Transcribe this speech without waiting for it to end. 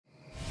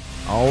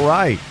All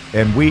right,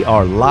 and we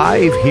are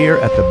live here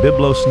at the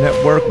Biblos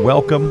Network.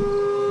 Welcome,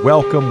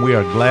 welcome. We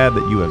are glad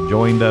that you have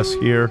joined us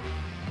here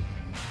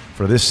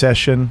for this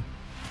session.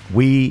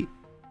 It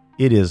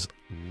is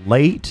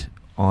late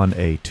on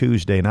a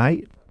Tuesday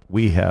night.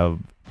 We have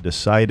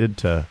decided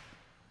to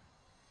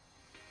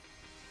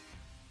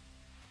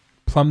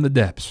plumb the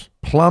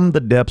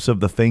depths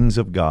of the things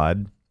of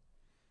God,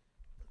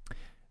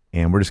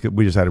 and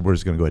we decided we're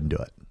just going to go ahead and do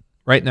it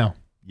right now.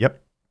 Yep,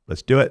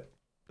 let's do it.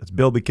 Let's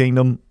build the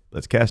kingdom.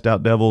 Let's cast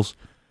out devils.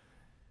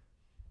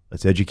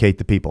 Let's educate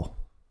the people.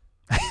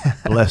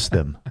 Bless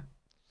them.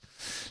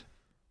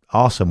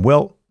 Awesome.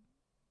 Well,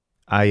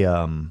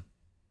 I've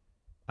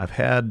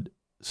had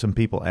some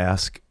people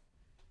ask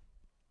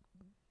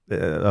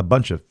a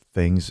bunch of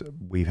things.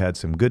 We've had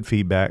some good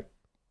feedback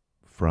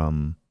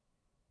from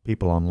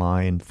people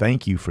online.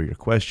 Thank you for your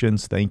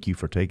questions. Thank you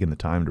for taking the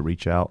time to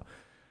reach out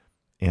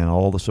and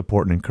all the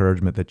support and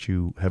encouragement that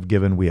you have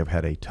given. We have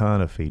had a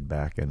ton of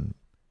feedback and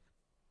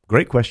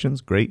great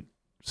questions, great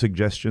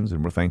suggestions,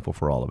 and we're thankful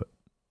for all of it.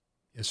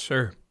 Yes,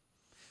 sir.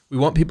 We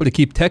want people to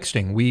keep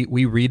texting.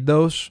 We read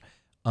those.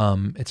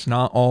 It's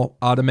not all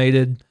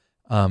automated.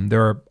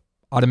 There are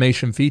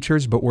automation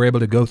features, but we're able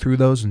to go through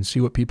those and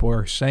see what people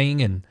are saying,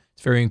 and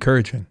it's very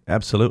encouraging.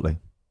 Absolutely.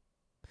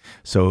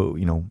 So,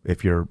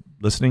 if you're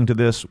listening to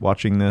this,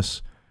 watching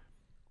this,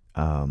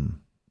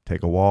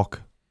 take a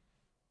walk,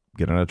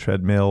 get on a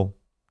treadmill,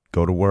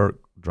 go to work,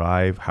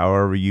 drive,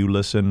 however you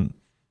listen,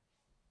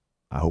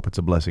 I hope it's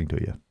a blessing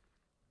to you.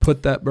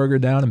 Put that burger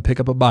down and pick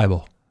up a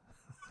Bible.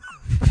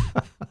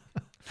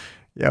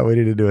 Yeah, we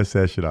need to do a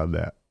session on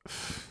that.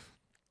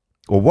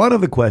 Well, one of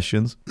the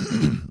questions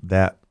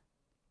that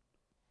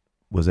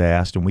was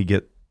asked, and we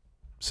get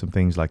some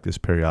things like this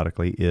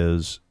periodically,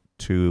 is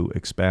to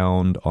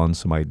expound on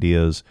some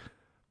ideas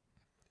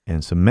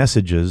and some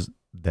messages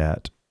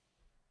that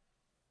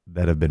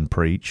have been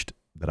preached,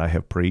 that I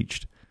have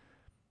preached,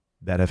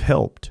 that have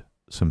helped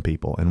some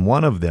people. And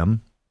one of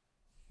them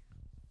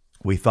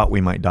we thought we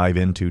might dive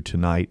into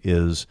tonight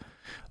is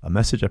a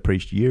message I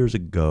preached years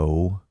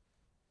ago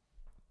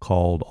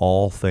called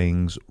All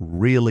Things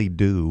Really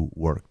Do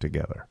Work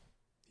Together.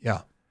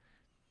 Yeah.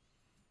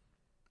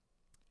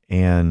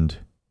 And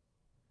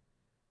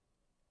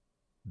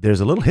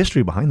there's a little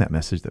history behind that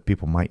message that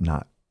people might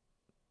not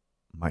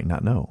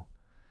know.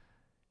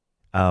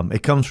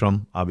 It comes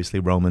from, obviously,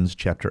 Romans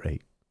chapter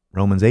 8.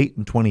 Romans 8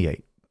 and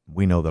 28.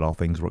 We know that all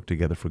things work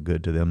together for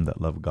good to them that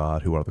love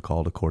God, who are the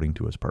called according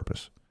to his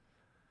purpose.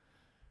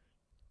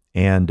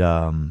 And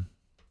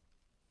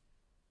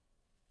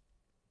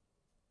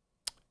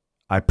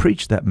I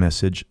preached that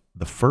message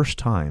the first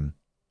time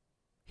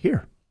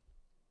here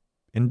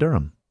in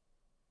Durham.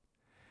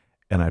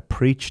 And I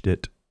preached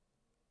it,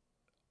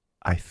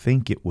 I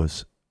think it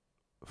was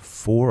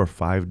 4 or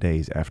 5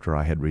 days after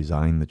I had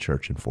resigned the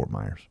church in Fort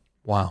Myers.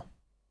 Wow.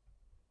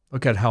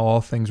 Look at how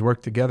all things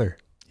work together.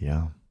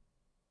 Yeah.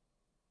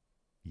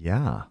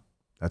 Yeah,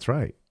 that's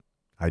right.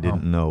 I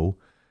didn't know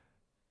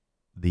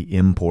the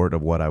import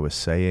of what I was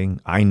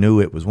saying. I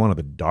knew it was one of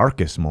the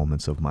darkest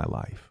moments of my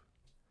life.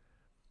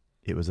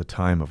 It was a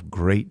time of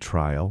great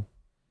trial,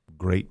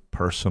 great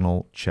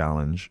personal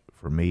challenge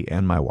for me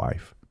and my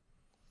wife.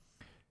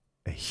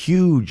 A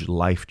huge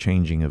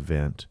life-changing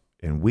event,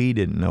 and we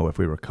didn't know if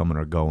we were coming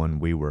or going.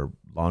 We were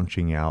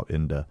launching out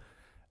into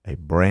a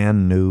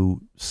brand new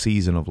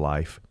season of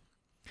life.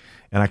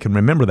 And I can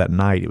remember that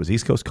night. It was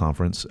East Coast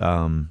Conference. I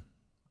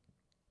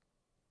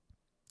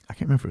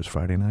can't remember if it was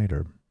Friday night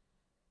or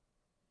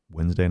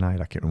Wednesday night.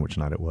 I can't remember which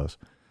night it was.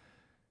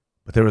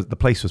 But the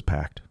place was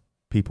packed.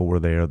 People were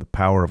there. The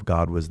power of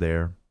God was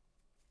there.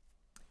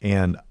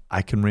 And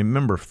I can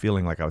remember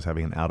feeling like I was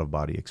having an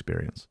out-of-body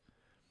experience.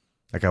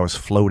 Like I was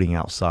floating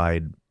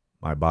outside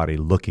my body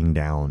looking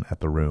down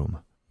at the room.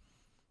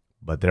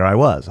 But there I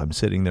was. I'm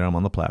sitting there. I'm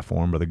on the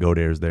platform. Brother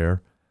Godair's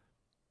there.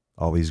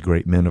 All these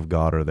great men of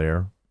God are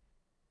there.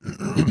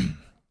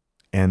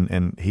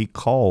 and he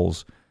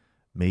calls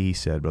me. He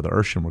said, Brother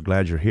Urshan, we're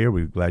glad you're here.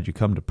 We're glad you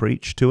come to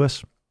preach to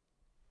us.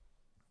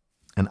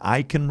 And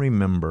I can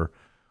remember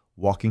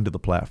walking to the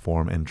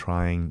platform and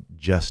trying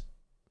just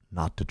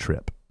not to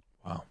trip.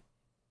 Wow.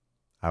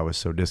 I was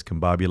so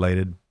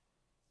discombobulated,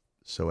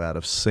 so out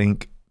of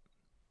sync,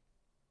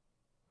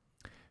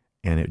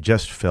 and it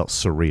just felt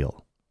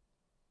surreal.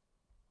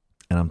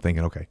 And I'm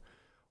thinking, okay,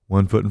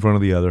 one foot in front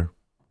of the other,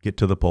 get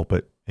to the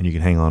pulpit, and you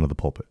can hang on to the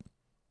pulpit.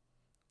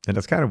 And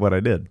that's kind of what I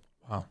did.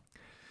 Wow.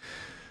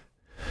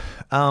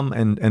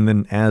 And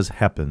then as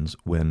happens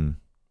when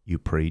you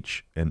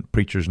preach, and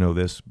preachers know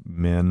this,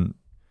 men,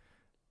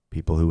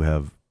 people who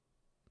have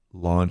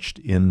launched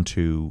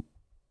into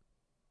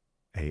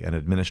an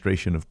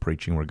administration of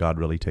preaching where God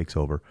really takes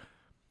over,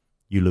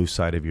 you lose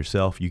sight of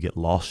yourself. You get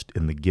lost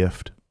in the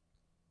gift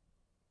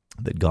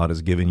that God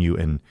has given you,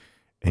 and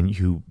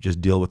you just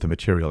deal with the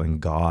material,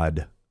 and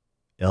God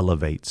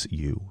elevates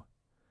you.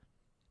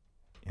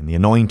 And the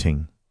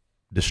anointing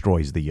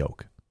destroys the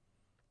yoke.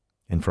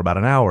 And for about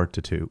an hour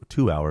to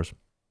 2 hours,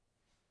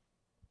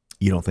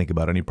 you don't think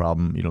about any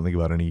problem. You don't think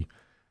about any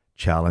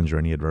challenge or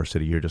any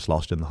adversity. You're just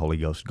lost in the Holy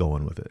Ghost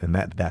going with it. And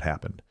that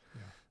happened.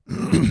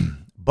 Yeah.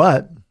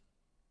 But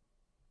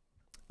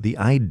the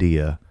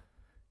idea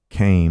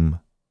came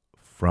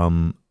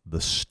from the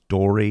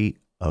story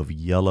of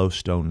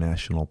Yellowstone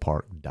National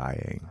Park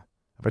dying.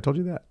 Have I told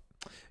you that?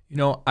 You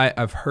know,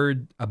 I've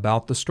heard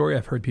about the story.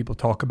 I've heard people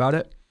talk about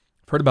it.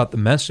 I've heard about the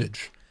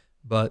message,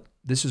 but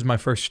this is my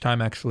first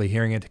time actually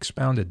hearing it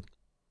expounded.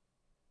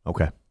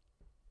 Okay.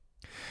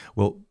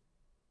 Well,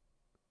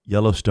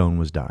 Yellowstone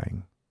was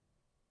dying.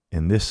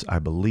 And this, I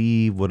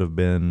believe, would have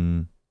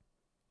been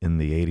in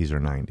the 80s or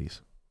 90s.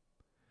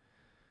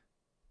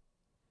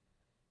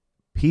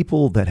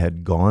 People that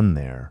had gone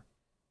there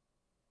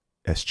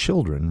as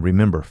children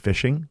remember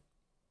fishing.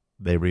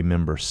 They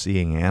remember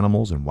seeing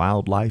animals and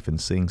wildlife and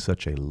seeing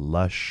such a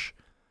lush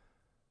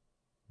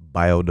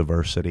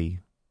biodiversity,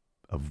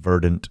 a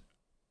verdant,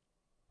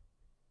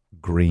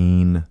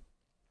 green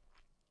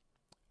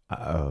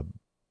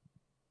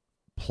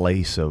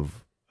place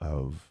of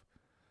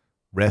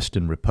rest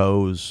and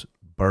repose,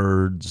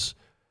 birds,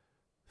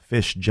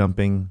 fish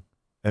jumping.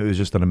 It was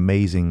just an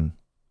amazing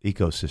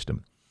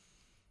ecosystem.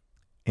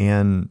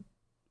 And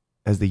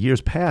as the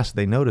years passed,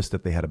 they noticed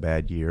that they had a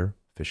bad year.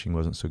 Fishing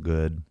wasn't so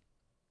good.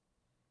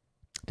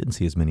 Didn't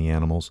see as many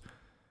animals.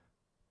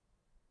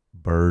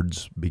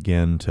 Birds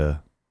began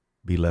to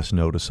be less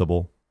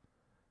noticeable.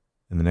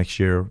 And the next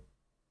year,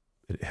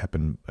 it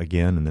happened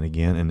again and then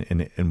again.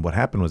 And what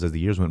happened was, as the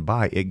years went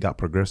by, it got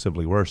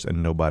progressively worse,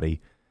 and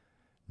nobody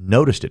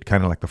noticed it.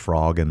 Kind of like the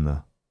frog in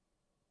the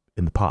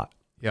pot.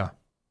 Yeah.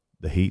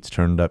 The heat's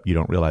turned up. You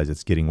don't realize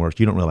it's getting worse.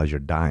 You don't realize you're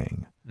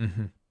dying.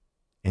 Mm-hmm.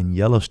 And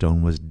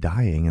Yellowstone was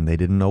dying, and they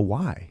didn't know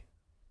why.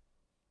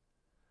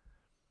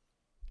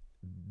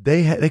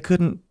 They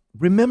couldn't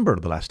remember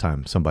the last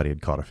time somebody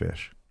had caught a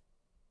fish.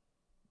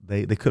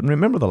 They couldn't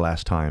remember the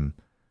last time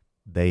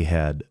they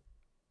had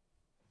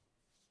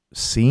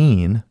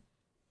seen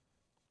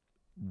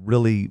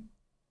really,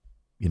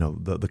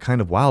 the kind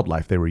of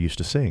wildlife they were used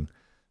to seeing.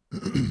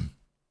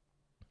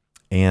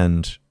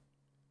 And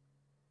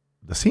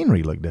the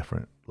scenery looked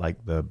different.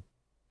 Like the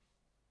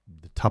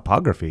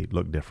topography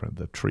looked different.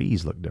 The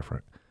trees looked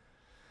different.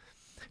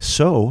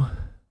 So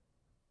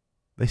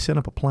they sent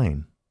up a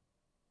plane,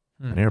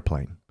 an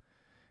airplane,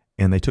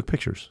 and they took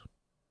pictures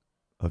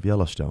of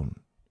Yellowstone.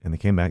 And they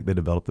came back, they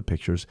developed the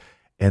pictures,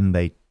 and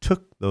they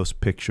took those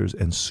pictures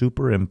and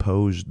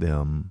superimposed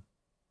them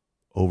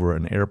over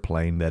an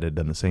airplane that had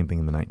done the same thing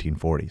in the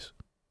 1940s.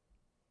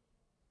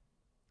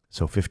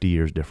 So 50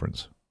 years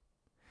difference.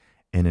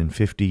 And in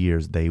 50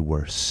 years, they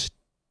were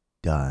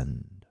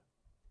stunned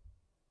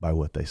by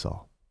what they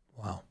saw.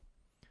 Wow.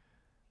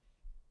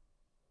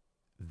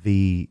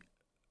 The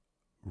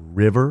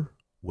river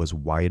was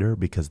wider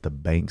because the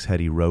banks had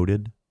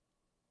eroded.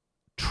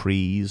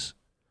 Trees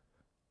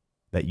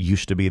that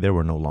used to be there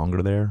were no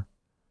longer there.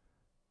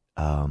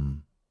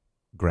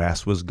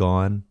 Grass was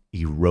gone.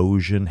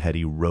 Erosion had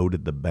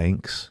eroded the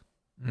banks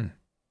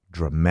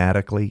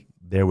dramatically.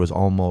 There was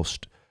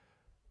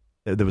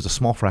a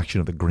small fraction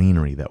of the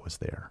greenery that was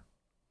there,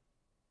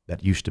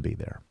 that used to be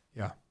there.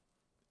 Yeah.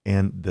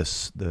 And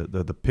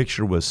the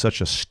picture was such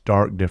a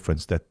stark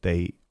difference that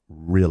they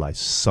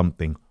realized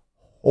something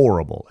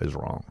horrible is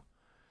wrong.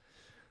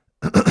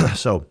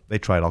 So they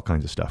tried all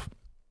kinds of stuff.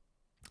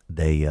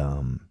 They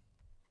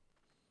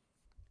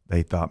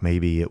thought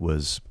maybe it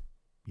was,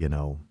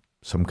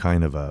 some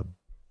kind of a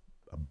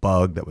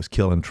bug that was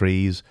killing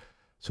trees.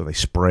 So they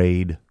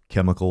sprayed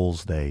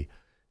chemicals. They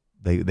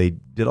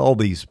did all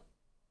these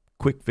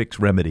quick fix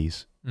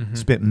remedies,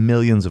 spent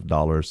millions of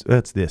dollars.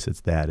 It's this,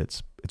 it's that,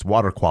 it's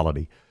water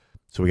quality.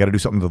 So we got to do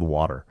something to the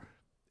water.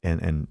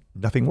 And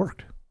nothing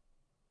worked.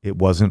 It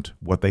wasn't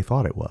what they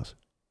thought it was.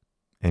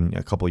 And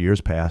a couple of years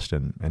passed,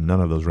 and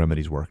none of those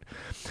remedies worked.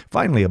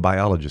 Finally, a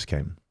biologist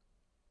came.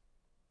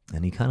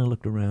 And he kind of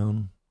looked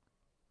around,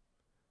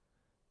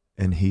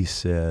 and he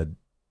said,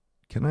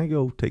 "Can I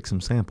go take some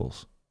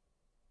samples?"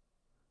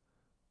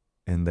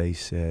 And they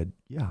said,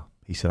 "Yeah."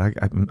 He said,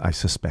 I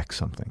suspect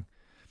something.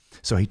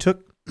 So he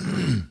took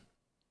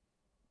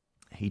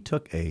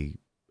a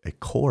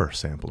core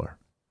sampler,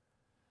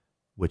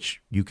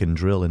 which you can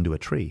drill into a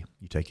tree.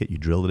 You take it, you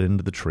drill it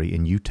into the tree,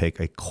 and you take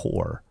a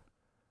core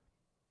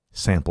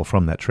sample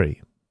from that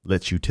tree.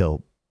 Lets you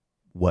tell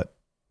what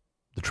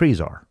the trees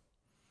are.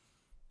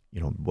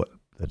 What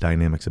the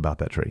dynamics about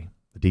that tree,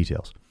 the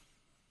details.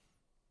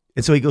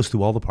 And so he goes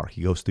through all the park.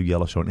 He goes through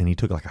Yellowstone, and he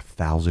took like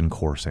 1,000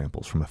 core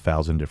samples from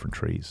 1,000 different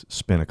trees.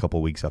 Spent a couple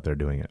of weeks out there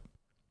doing it.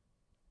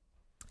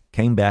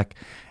 Came back,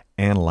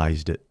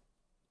 analyzed it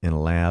in a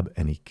lab,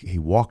 and he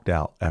walked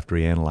out after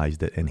he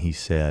analyzed it, and he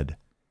said,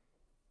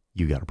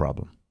 "You got a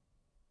problem."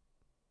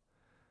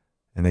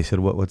 And they said,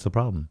 "What's the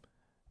problem?"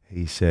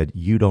 He said,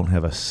 "You don't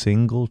have a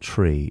single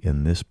tree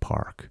in this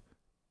park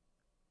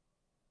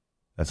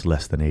that's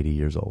less than 80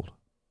 years old."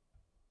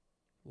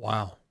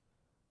 Wow.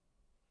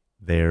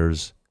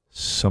 There's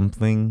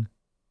something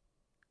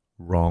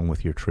wrong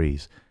with your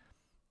trees.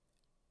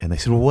 And they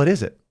said, "Well, what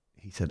is it?"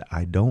 He said,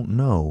 "I don't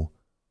know,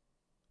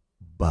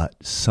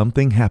 but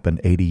something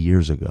happened 80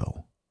 years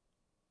ago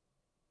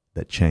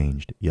that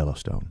changed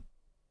Yellowstone.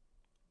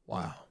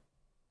 Wow.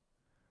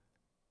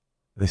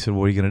 They said,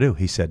 "What are you going to do?"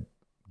 He said,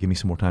 "Give me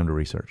some more time to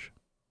research."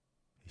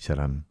 He said,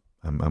 "I'm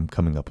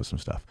coming up with some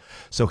stuff."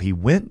 So he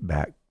went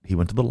back. He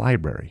went to the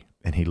library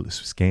and he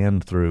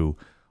scanned through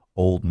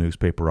old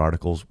newspaper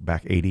articles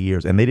back 80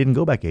 years, and they didn't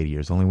go back 80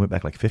 years. They only went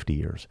back like 50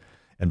 years.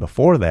 And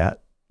before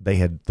that, they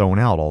had thrown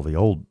out all the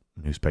old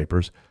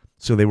newspapers,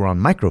 so they were on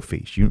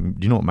microfiche. Do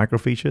you know what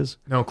microfiche is?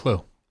 No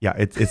clue. Yeah,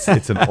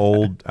 it's an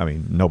old. I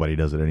mean, nobody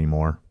does it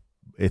anymore.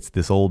 It's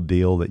this old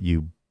deal that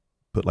you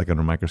put like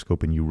under a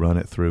microscope and you run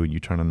it through and you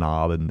turn a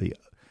knob, and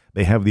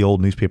they have the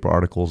old newspaper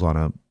articles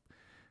on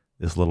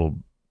this little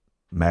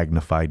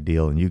magnified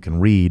deal, and you can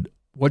read.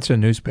 What's a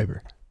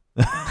newspaper?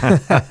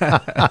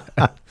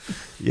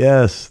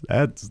 Yes,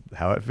 that's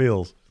how it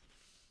feels.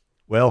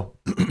 Well,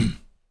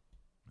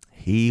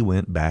 he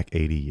went back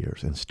 80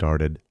 years and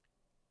started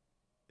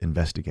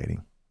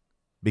investigating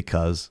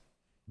because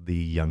the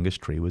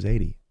youngest tree was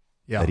 80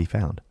 that he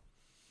found.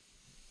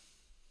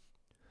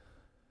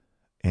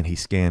 And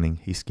he's scanning.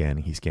 He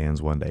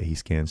scans one day. He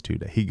scans 2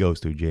 days. He goes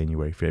through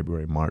January,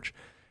 February, March,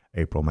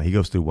 April, May. He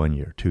goes through 1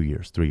 year, 2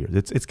 years, 3 years.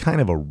 It's kind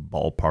of a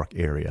ballpark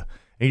area.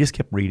 And he just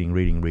kept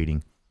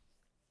reading.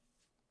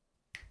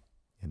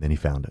 And then he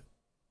found it.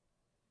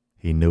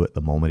 He knew it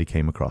the moment he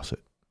came across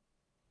it.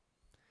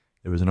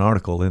 There was an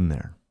article in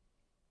there.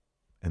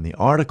 And the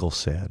article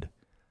said,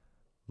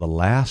 the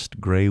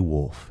last gray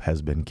wolf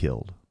has been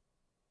killed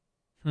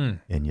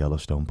in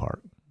Yellowstone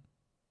Park.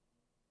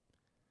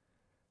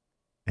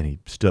 And he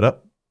stood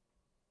up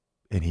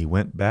and he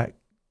went back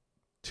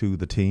to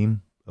the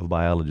team of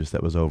biologists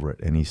that was over it.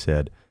 And he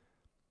said,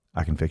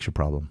 "I can fix your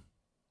problem.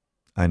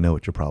 I know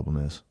what your problem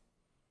is.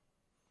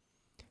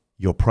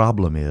 Your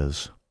problem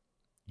is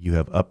you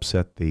have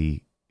upset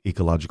the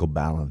ecological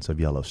balance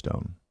of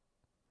Yellowstone.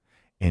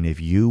 And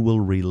if you will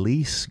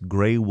release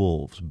gray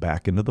wolves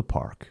back into the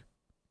park,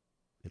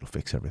 it'll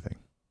fix everything."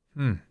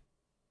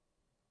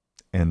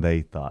 And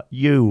they thought,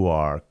 "You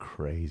are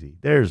crazy.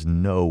 There's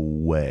no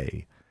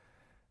way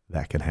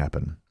that can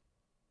happen."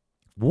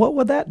 What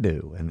would that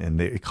do?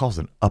 And it caused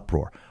an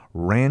uproar.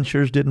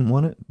 Ranchers didn't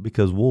want it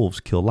because wolves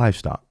kill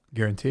livestock.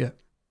 Guarantee it.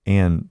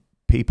 And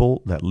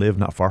people that live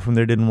not far from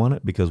there didn't want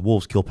it because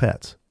wolves kill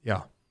pets.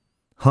 Yeah.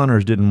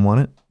 Hunters didn't want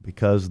it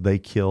because they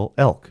kill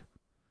elk.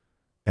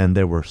 And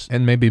there were...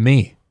 And maybe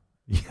me.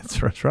 Yes,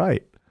 that's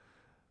right.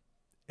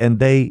 And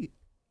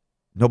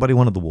nobody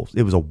wanted the wolves.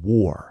 It was a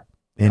war.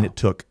 And it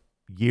took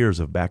years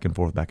of back and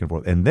forth.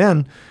 And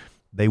then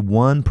they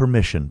won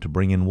permission to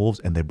bring in wolves,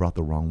 and they brought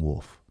the wrong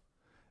wolf.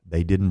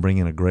 They didn't bring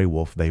in a gray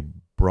wolf. They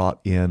brought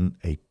in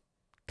a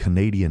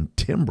Canadian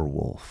timber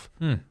wolf,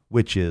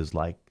 which is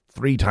like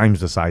 3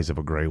 times the size of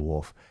a gray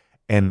wolf,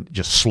 and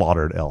just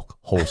slaughtered elk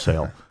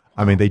wholesale.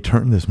 I mean, they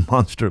turned these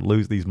monsters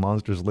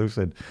loose,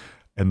 and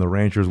the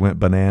ranchers went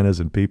bananas,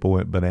 and people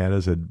went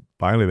bananas, and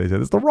finally they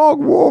said, "It's the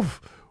wrong wolf.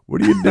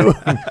 What are you doing?"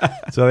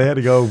 So they had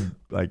to go,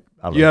 like,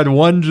 I don't know. You had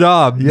one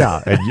job.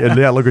 Yeah, and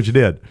look what you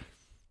did.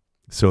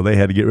 So they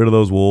had to get rid of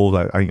those wolves.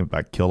 I think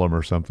like kill them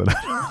or something.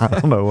 I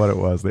don't know what it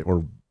was. They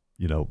were,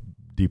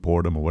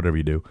 deport them or whatever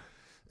you do.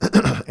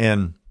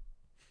 And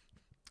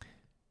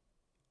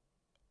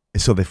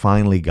so they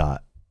finally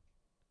got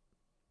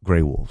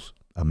gray wolves,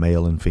 a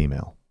male and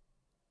female,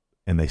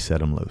 and they set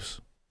them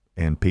loose.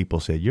 And people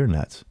said, "You're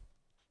nuts.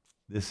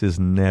 This is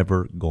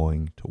never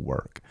going to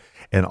work."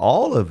 And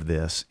all of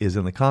this is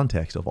in the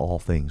context of all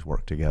things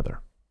work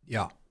together.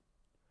 Yeah.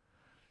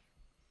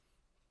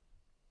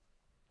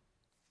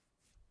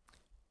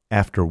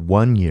 After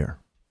 1 year,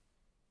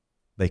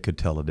 they could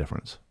tell a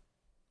difference.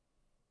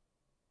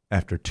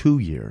 After 2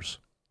 years,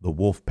 the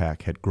wolf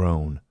pack had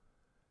grown.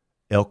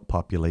 Elk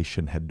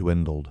population had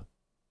dwindled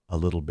a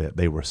little bit.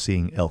 They were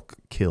seeing elk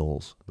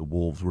kills. The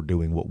wolves were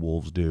doing what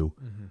wolves do.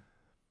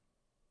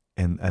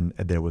 And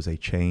there was a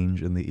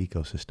change in the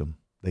ecosystem.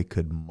 They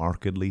could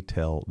markedly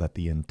tell that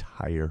the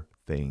entire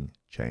thing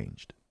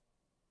changed.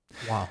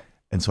 Wow.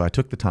 And so I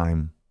took the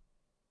time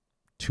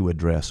to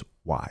address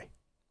why.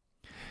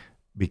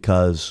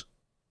 Because,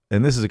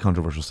 and this is a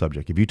controversial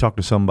subject, if you talk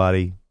to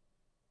somebody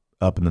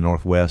up in the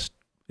Northwest,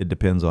 it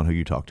depends on who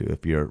you talk to.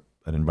 If you're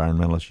an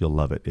environmentalist, you'll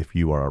love it. If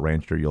you are a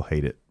rancher, you'll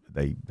hate it.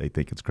 They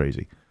think it's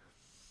crazy.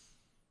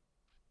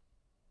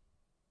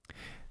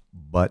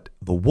 But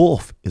the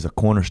wolf is a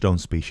cornerstone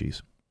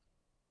species.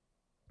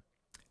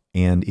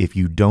 And if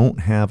you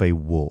don't have a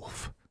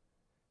wolf,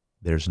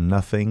 there's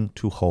nothing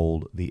to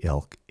hold the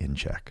elk in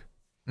check.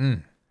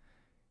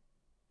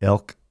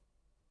 Elk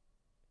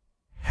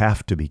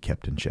have to be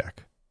kept in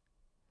check.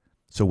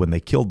 So when they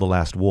killed the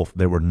last wolf,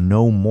 there were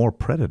no more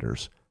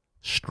predators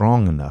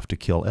strong enough to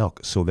kill elk.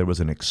 So there was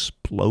an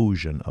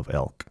explosion of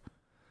elk.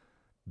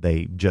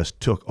 They just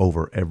took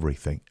over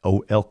everything.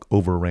 Elk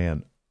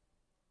overran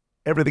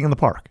everything in the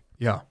park.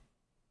 Yeah.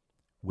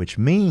 Which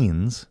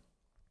means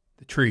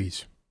the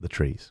trees.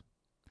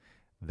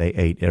 They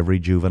ate every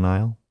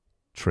juvenile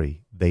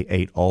tree. They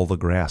ate all the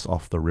grass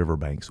off the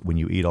riverbanks. When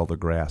you eat all the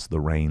grass, the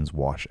rains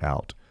wash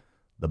out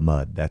the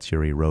mud. That's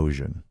your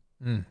erosion.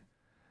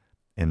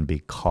 And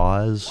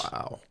because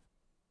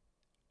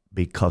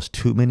because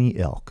too many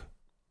elk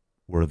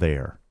were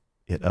there,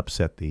 it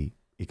upset the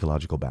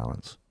ecological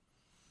balance.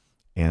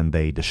 And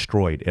they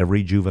destroyed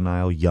every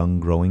juvenile, young,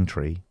 growing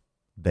tree.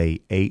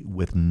 They ate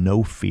with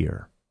no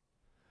fear.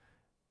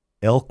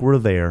 Elk were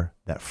there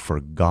that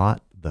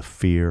forgot the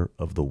fear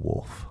of the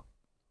wolf.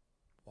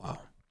 Wow.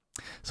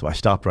 So I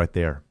stopped right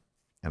there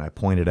and I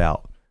pointed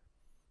out,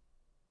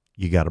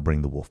 you got to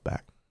bring the wolf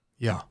back.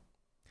 Yeah.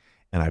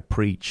 And I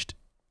preached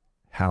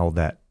how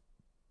that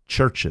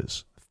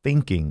churches,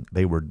 thinking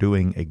they were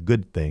doing a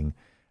good thing,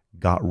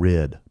 got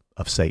rid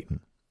of Satan.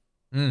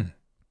 Mm.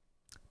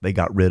 They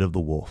got rid of the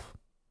wolf.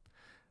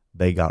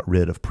 They got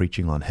rid of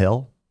preaching on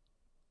hell.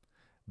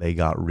 They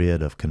got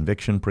rid of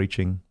conviction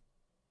preaching.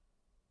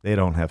 They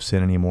don't have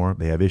sin anymore.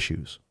 They have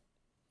issues.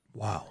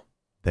 Wow.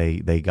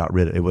 They got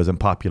rid of it. It wasn't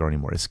popular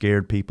anymore. It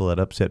scared people. It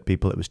upset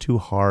people. It was too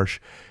harsh.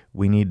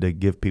 We need to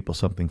give people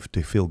something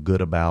to feel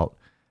good about.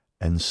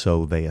 And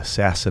so they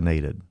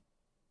assassinated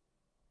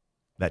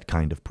that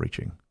kind of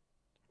preaching.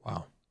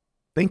 Wow.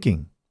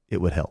 Thinking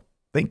it would help.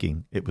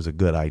 Thinking it was a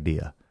good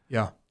idea.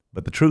 Yeah.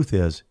 But the truth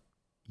is,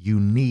 you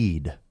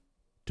need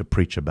to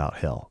preach about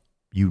hell.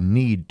 You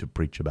need to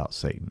preach about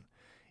Satan.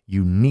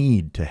 You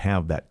need to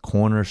have that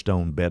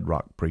cornerstone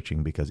bedrock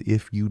preaching, because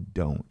if you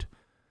don't,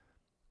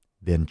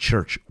 then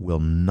church will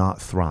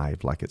not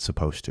thrive like it's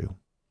supposed to.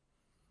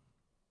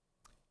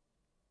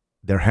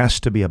 There has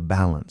to be a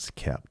balance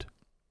kept.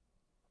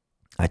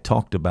 I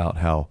talked about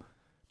how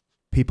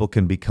people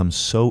can become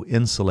so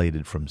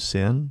insulated from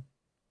sin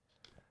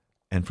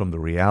and from the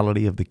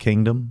reality of the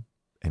kingdom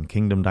and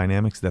kingdom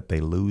dynamics that they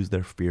lose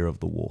their fear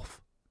of the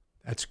wolf.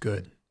 That's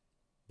good.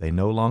 They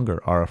no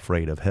longer are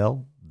afraid of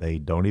hell. They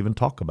don't even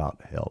talk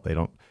about hell.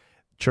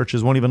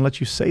 Churches won't even let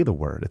you say the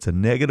word. It's a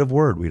negative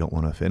word. We don't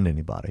want to offend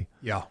anybody.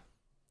 Yeah.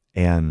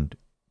 And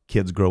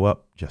kids grow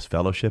up just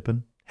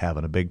fellowshipping,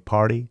 having a big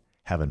party,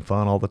 having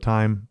fun all the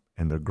time,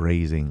 and they're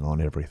grazing on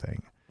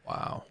everything.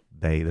 Wow.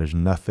 There's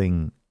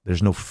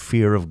no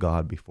fear of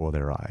God before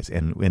their eyes.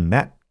 And in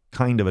that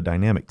kind of a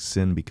dynamic,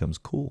 sin becomes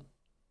cool.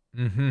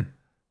 Mm-hmm.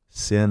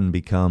 Sin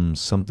becomes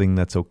something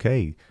that's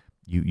okay.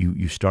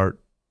 You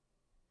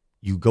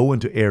go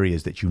into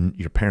areas that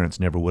your parents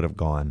never would have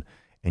gone,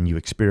 and you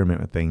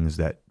experiment with things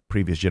that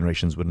previous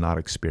generations would not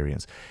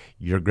experience.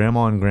 Your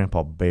grandma and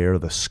grandpa bear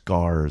the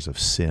scars of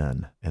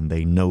sin, and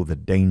they know the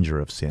danger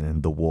of sin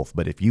and the wolf.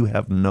 But if you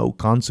have no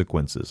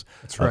consequences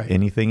of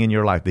anything in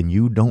your life, then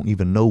you don't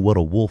even know what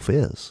a wolf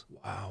is.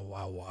 Wow,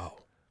 wow, wow.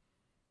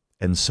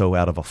 And so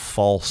out of a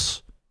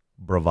false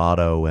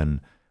bravado and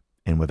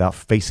without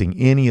facing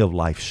any of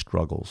life's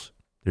struggles,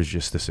 there's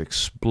just this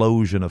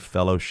explosion of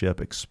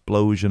fellowship,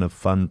 explosion of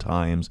fun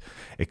times.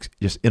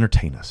 Just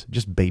entertain us,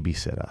 just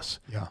babysit us.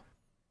 Yeah.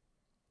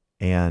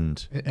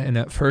 And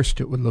at first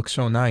it would look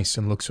so nice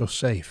and look so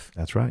safe.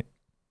 That's right.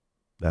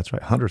 That's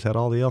right. Hunters had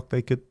all the elk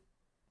they could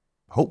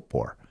hope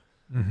for.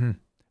 Mm-hmm.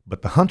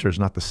 But the hunter's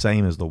not the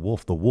same as the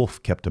wolf. The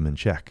wolf kept them in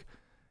check.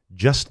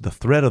 Just the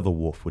threat of the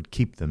wolf would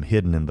keep them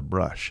hidden in the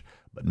brush.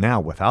 But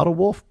now without a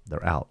wolf,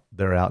 they're out.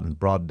 They're out in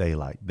broad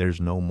daylight. There's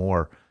no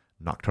more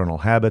nocturnal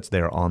habits.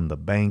 They're on the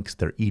banks.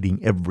 They're eating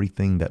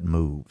everything that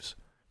moves.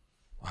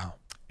 Wow.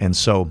 And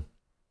so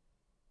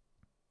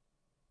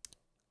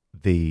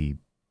I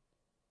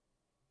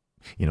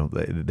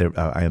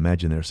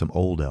imagine there's some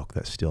old elk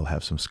that still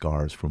have some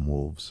scars from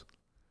wolves.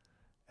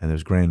 And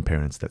there's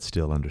grandparents that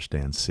still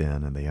understand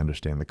sin, and they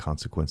understand the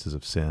consequences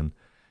of sin.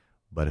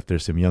 But if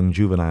there's some young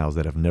juveniles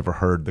that have never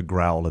heard the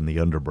growl in the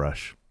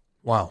underbrush.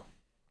 Wow.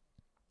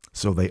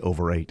 So they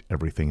overate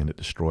everything, and it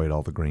destroyed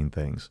all the green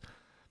things.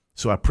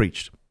 So I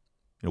preached.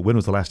 When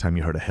was the last time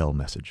you heard a hell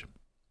message?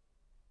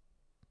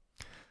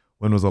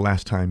 When was the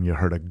last time you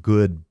heard a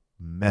good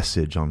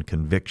message on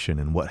conviction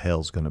and what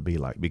hell's going to be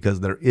like? Because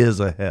there is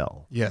a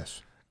hell.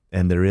 Yes.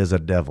 And there is a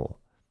devil.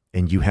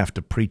 And you have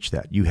to preach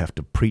that. You have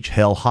to preach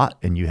hell hot,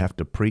 and you have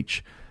to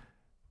preach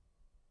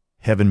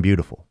heaven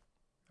beautiful.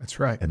 That's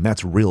right. And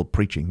that's real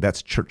preaching.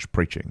 That's church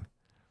preaching.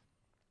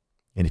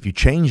 And if you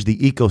change the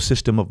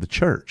ecosystem of the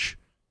church,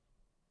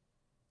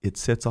 it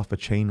sets off a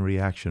chain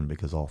reaction,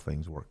 because all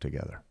things work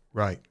together.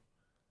 Right.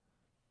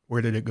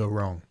 Where did it go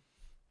wrong?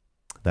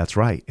 That's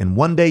right. And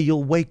one day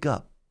you'll wake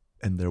up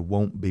and there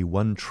won't be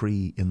one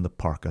tree in the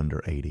park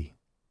under 80.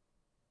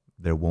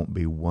 There won't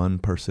be one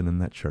person in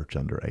that church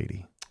under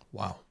 80.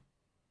 Wow.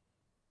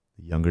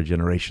 The younger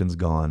generation's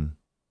gone.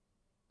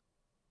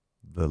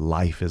 The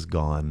life is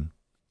gone.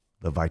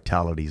 The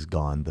vitality's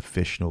gone. The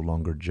fish no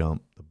longer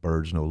jump. The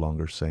birds no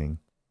longer sing.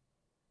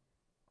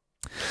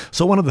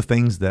 So one of the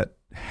things that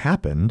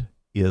happened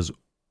is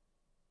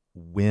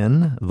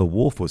when the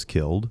wolf was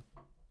killed,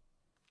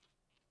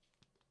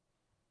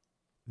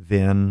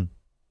 then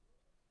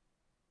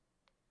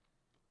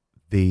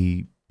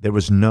there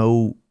was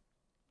no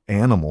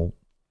animal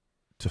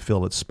to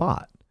fill its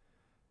spot.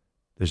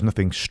 There's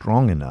nothing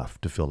strong enough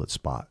to fill its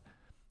spot.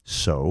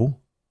 So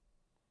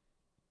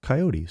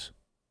coyotes,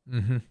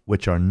 mm-hmm.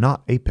 which are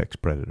not apex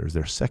predators,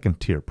 they're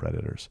second-tier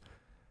predators,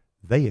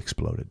 they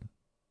exploded.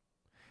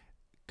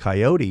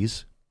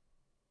 Coyotes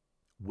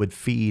would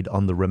feed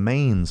on the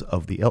remains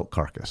of the elk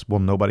carcass. Well,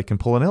 nobody can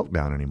pull an elk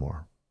down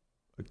anymore,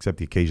 except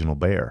the occasional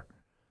bear.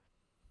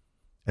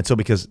 And so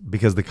because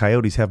the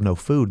coyotes have no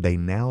food, they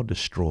now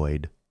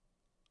destroyed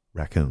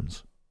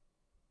raccoons.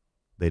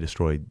 They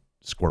destroyed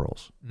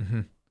squirrels.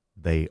 Mm-hmm.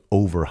 They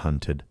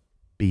overhunted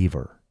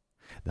beaver.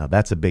 Now,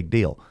 that's a big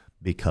deal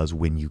because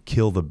when you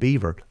kill the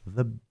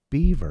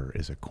beaver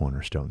is a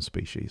cornerstone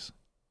species.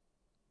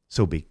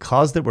 So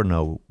because there were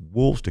no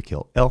wolves to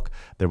kill elk,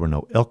 there were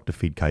no elk to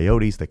feed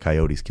coyotes, the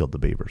coyotes killed the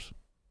beavers.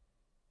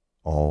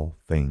 All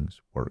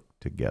things work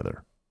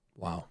together.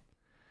 Wow.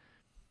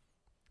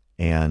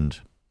 And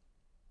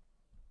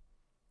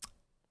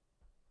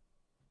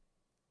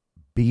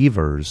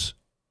beavers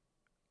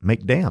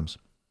make dams.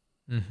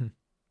 Mm-hmm.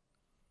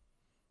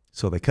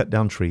 So they cut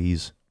down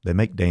trees, they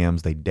make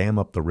dams, they dam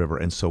up the river.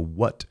 And so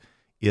what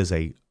is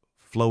a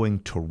flowing,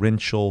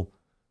 torrential,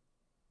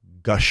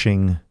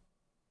 gushing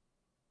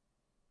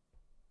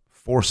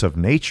force of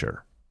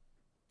nature,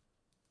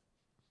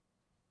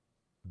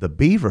 the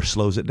beaver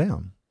slows it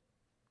down.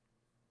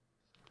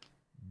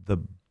 The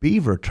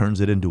beaver turns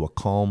it into a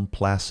calm,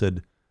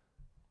 placid,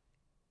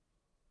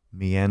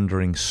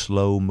 meandering,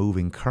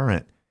 slow-moving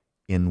current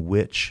in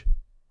which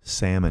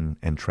salmon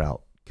and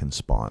trout can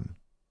spawn.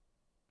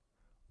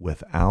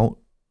 Without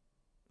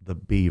the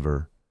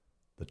beaver,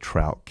 the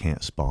trout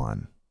can't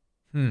spawn.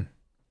 Hmm.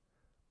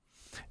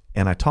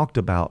 And I talked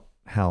about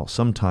how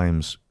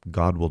sometimes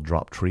God will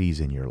drop trees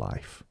in your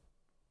life.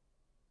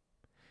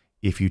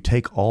 If you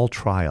take all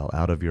trial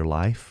out of your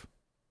life,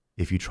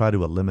 if you try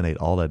to eliminate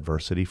all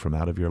adversity from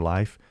out of your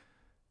life,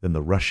 then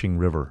the rushing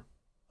river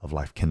of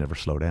life can never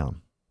slow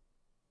down.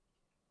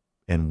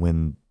 And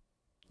when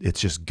it's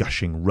just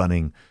gushing,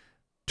 running,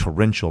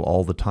 torrential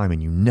all the time,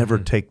 and you never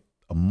take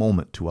a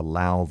moment to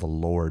allow the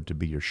Lord to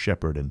be your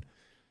shepherd and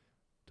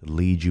to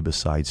lead you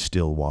beside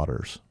still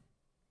waters,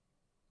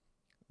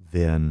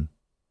 then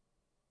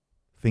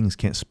things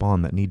can't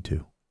spawn that need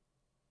to.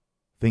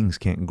 Things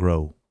can't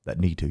grow that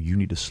need to. You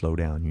need to slow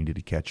down. You need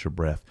to catch your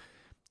breath.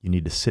 You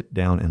need to sit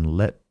down and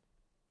let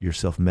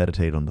yourself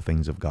meditate on the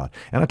things of God.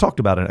 And I talked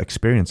about an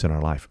experience in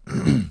our life.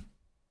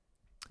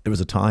 There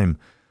was a time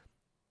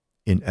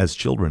as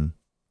children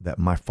that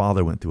my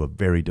father went through a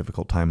very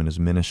difficult time in his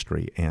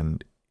ministry,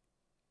 and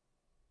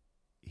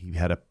he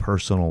had a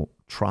personal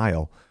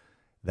trial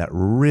that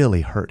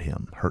really hurt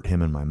him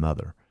and my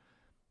mother.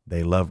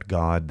 They loved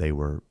God. They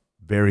were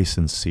very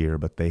sincere,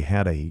 but they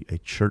had a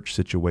church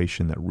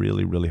situation that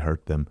really, really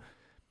hurt them.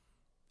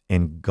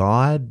 And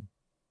God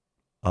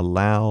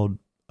allowed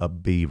a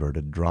beaver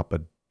to drop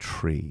a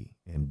tree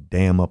and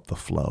dam up the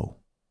flow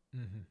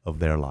of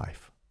their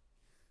life.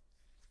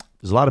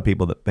 There's a lot of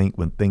people that think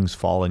when things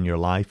fall in your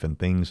life and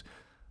things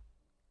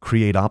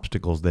create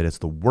obstacles that it's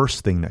the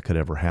worst thing that could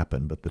ever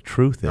happen. But the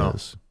truth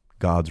is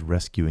God's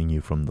rescuing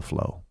you from the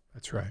flow.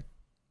 That's right.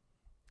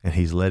 And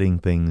he's letting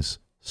things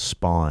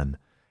spawn.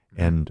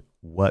 And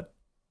what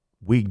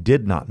we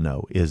did not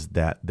know is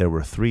that there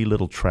were 3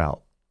 little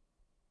trout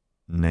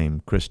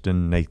named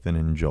Kristen, Nathan,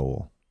 and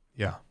Joel.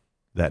 Yeah.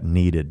 That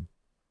needed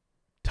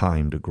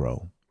time to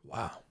grow.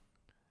 Wow.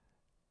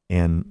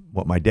 And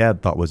what my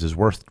dad thought was his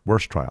worst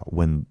trial,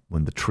 when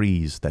the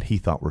trees that he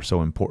thought were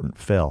so important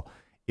fell,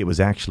 it was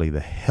actually the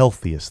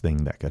healthiest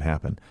thing that could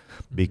happen.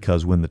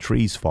 Because when the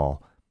trees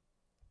fall,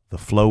 the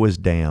flow is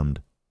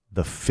dammed,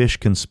 the fish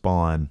can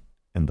spawn,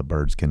 and the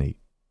birds can eat.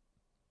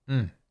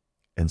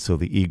 And so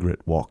the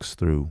egret walks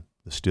through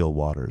the still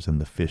waters,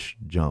 and the fish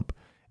jump,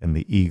 and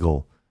the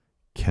eagle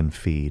can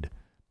feed,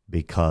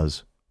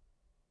 because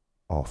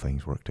all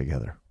things work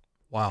together.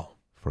 Wow.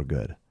 For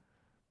good.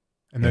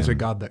 And there's a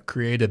God that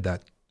created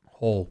that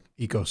whole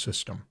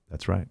ecosystem.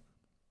 That's right.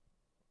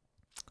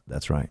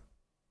 That's right.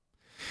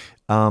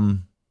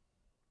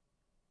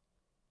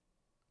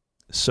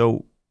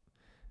 So,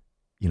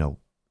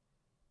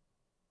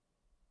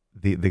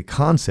 the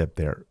concept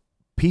there,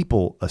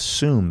 people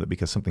assume that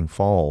because something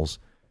falls,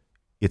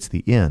 it's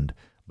the end.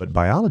 But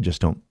biologists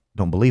don't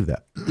believe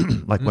that.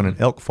 Like when an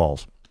elk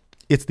falls,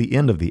 it's the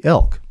end of the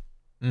elk.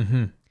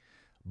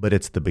 But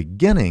it's the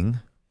beginning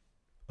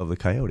of the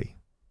coyote.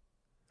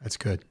 That's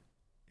good.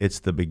 It's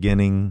the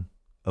beginning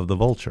of the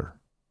vulture.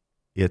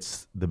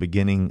 It's the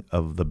beginning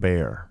of the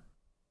bear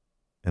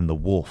and the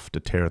wolf to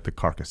tear at the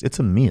carcass. It's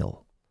a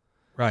meal.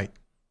 Right.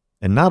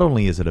 And not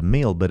only is it a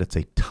meal, but it's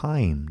a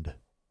timed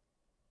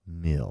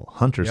meal.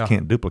 Hunters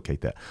can't duplicate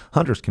that.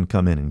 Hunters can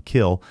come in and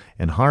kill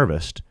and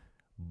harvest,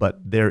 but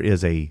there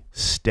is a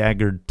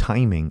staggered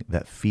timing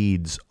that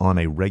feeds on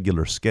a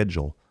regular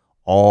schedule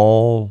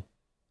all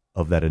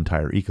of that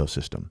entire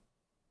ecosystem.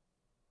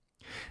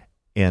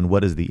 And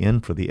what is the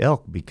end for the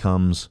elk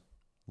becomes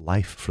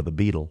life for the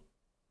beetle,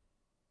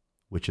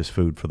 which is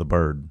food for the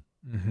bird,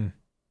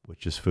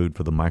 which is food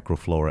for the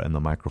microflora and the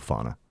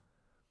microfauna. Wow.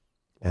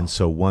 And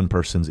so one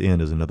person's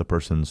end is another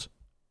person's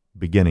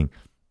beginning.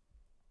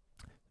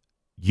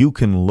 You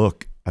can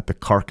look at the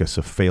carcass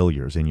of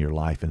failures in your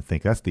life and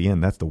think, that's the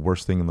end, that's the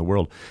worst thing in the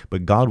world.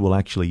 But God will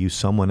actually use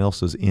someone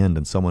else's end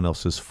and someone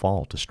else's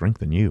fall to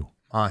strengthen you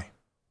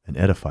and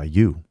edify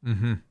you.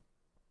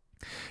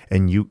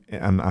 And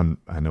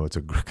I know it's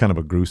kind of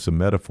a gruesome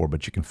metaphor,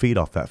 but you can feed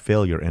off that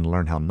failure and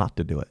learn how not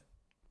to do it.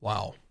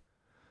 Wow.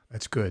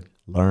 That's good.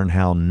 Learn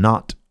how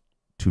not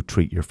to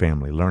treat your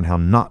family. Learn how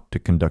not to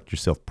conduct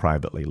yourself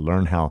privately.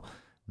 Learn how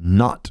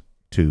not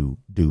to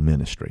do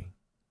ministry.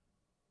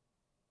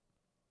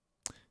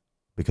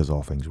 Because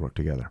all things work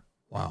together.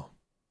 Wow.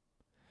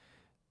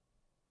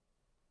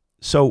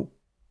 So,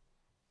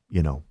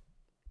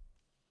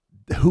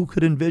 who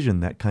could envision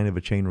that kind of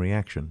a chain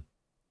reaction?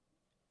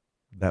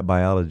 That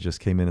biologist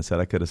came in and said,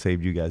 I could have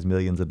saved you guys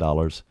millions of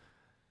dollars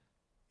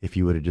if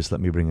you would have just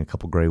let me bring a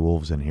couple gray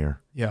wolves in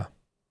here. Yeah.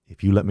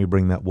 If you let me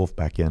bring that wolf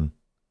back in,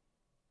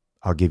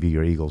 I'll give you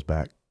your eagles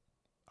back.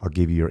 I'll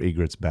give you your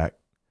egrets back.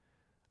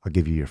 I'll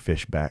give you your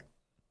fish back.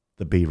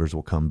 The beavers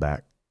will come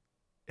back.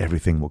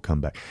 Everything will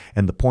come back.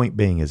 And the point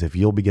being is, if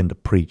you'll begin to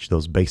preach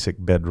those basic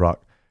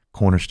bedrock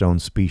cornerstone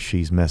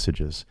species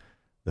messages,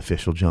 the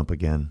fish will jump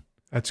again.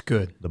 That's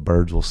good. The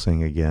birds will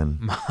sing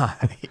again.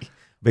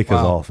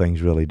 Because all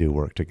things really do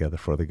work together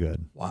for the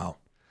good. Wow.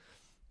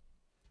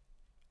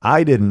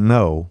 I didn't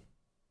know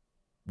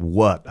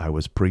what I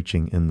was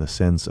preaching in the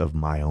sense of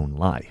my own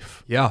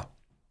life. Yeah.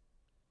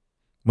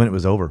 When it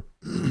was over,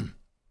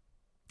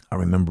 I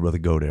remember Brother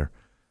Godare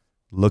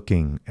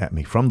looking at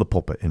me from the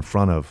pulpit in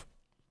front of,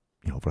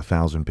 over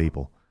 1,000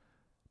 people.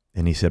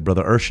 And he said,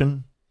 Brother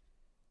Urshan,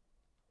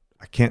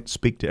 I can't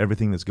speak to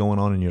everything that's going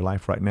on in your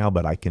life right now,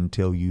 but I can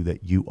tell you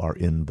that you are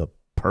in the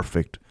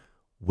perfect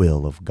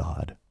will of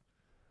God.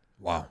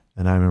 Wow.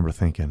 And I remember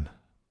thinking,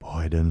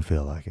 boy, it didn't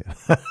feel like it.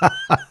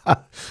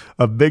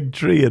 A big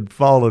tree had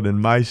fallen in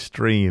my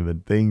stream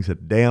and things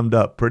had dammed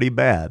up pretty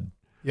bad.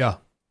 Yeah.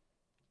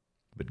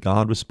 But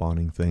God was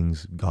spawning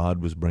things.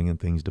 God was bringing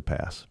things to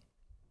pass.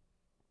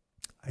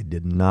 I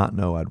did not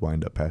know I'd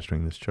wind up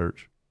pastoring this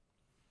church.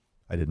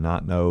 I did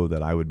not know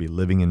that I would be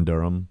living in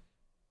Durham.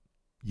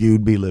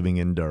 You'd be living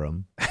in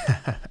Durham.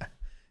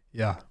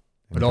 Yeah.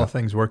 But all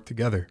things work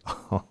together.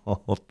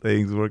 All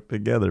things work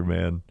together,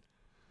 man.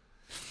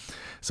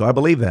 So I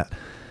believe that.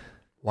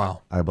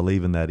 Wow. I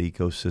believe in that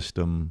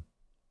ecosystem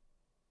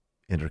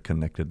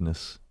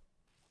interconnectedness.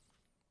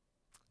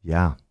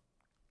 Yeah.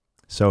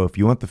 So if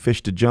you want the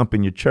fish to jump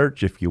in your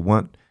church, if you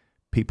want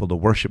people to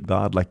worship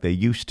God like they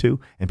used to,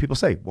 and people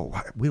say, well,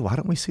 why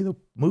don't we see the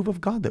move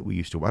of God that we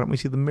used to? Why don't we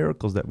see the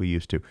miracles that we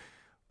used to?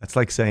 That's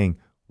like saying,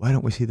 why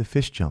don't we see the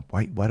fish jump?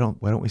 Why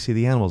don't we see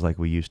the animals like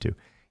we used to?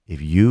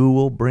 If you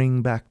will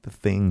bring back the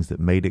things that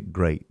made it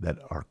great, that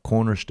are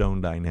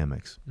cornerstone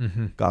dynamics,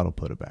 God will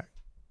put it back.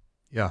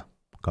 Yeah.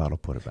 God will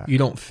put it back. You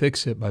don't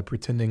fix it by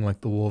pretending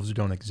like the wolves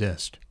don't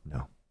exist.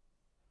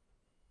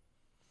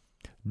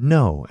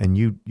 No, and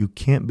you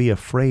can't be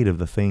afraid of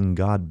the thing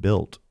God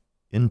built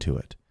into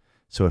it.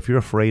 So if you're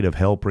afraid of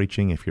hell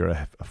preaching, if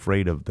you're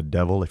afraid of the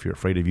devil, if you're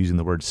afraid of using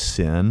the word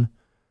sin,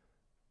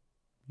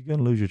 you're going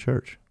to lose your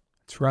church.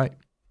 That's right.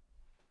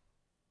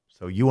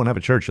 So you won't have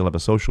a church, you'll have a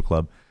social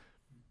club,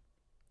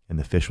 and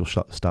the fish will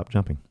stop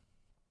jumping.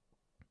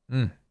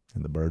 And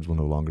the birds will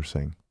no longer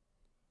sing.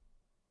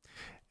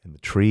 And the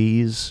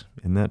trees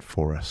in that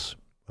forest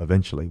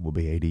eventually will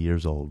be 80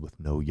 years old with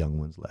no young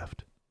ones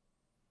left.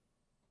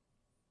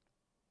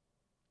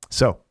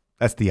 So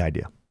that's the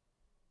idea.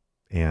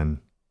 And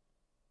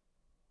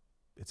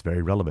it's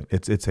very relevant.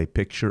 It's a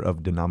picture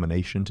of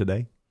denomination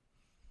today.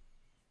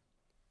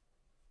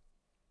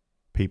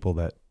 People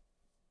that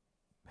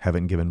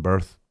haven't given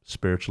birth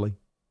spiritually,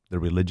 their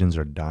religions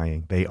are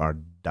dying. They are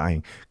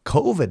dying.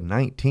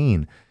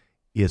 COVID-19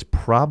 is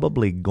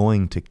probably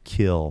going to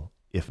kill,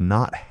 if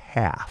not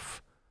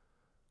half,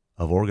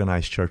 of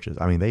organized churches.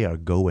 I mean, they are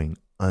going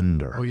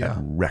under at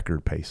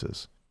record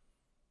paces.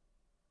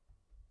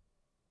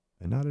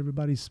 And not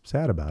everybody's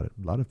sad about it.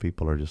 A lot of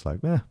people are just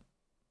like,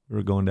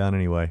 we're going down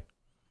anyway.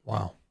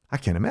 Wow. I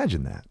can't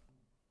imagine that.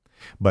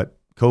 But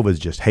COVID's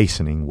just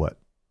hastening what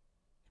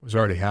was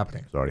already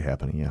happening. It's already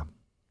happening, yeah.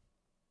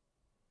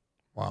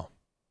 Wow.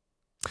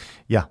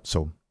 Yeah,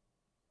 so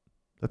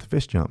let the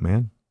fish jump,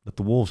 man. Let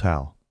the wolves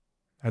howl.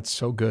 That's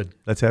so good.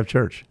 Let's have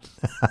church.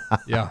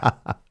 Yeah,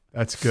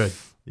 that's good.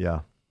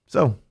 Yeah.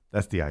 So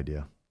that's the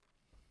idea.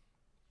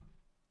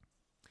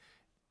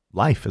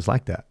 Life is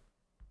like that.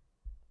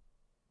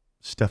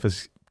 Stuff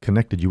is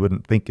connected you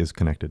wouldn't think is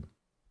connected.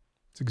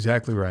 That's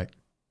exactly right.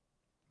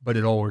 But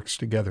it all works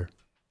together.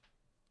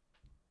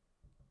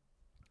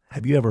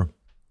 Have you ever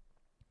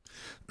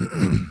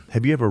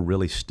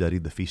really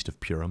studied the Feast of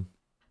Purim?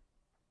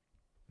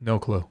 No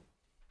clue.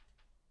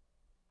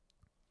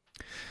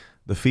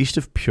 The Feast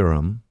of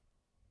Purim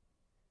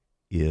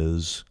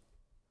is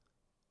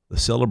the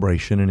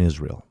celebration in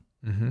Israel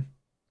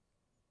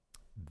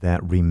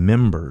that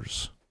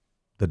remembers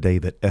the day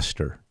that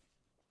Esther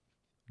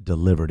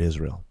delivered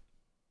Israel.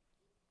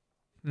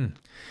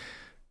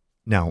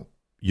 Now,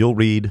 you'll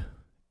read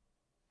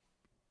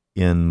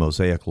in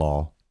Mosaic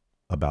law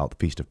about the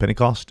Feast of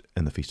Pentecost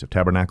and the Feast of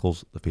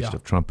Tabernacles, the Feast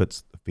of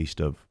Trumpets, the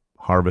Feast of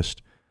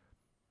Harvest,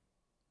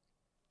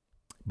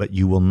 but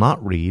you will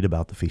not read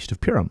about the Feast of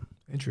Purim.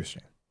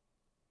 Interesting.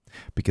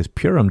 Because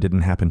Purim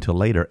didn't happen till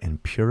later,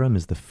 and Purim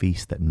is the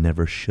feast that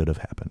never should have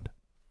happened.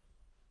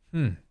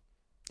 Hmm.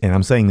 And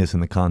I'm saying this in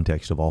the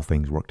context of all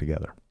things work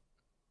together.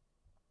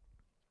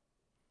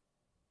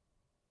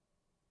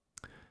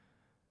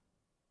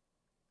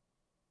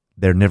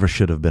 There never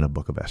should have been a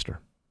book of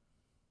Esther.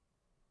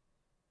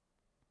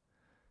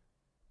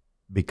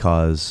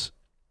 Because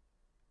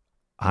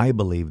I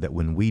believe that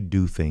when we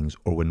do things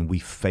or when we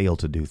fail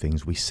to do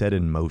things, we set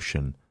in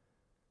motion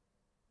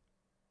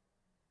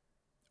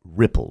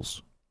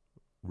ripples,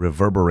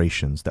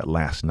 reverberations that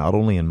last not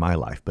only in my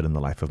life, but in the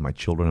life of my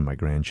children and my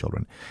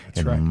grandchildren. That's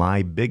and right.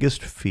 My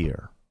biggest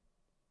fear,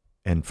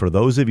 and for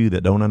those of you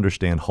that don't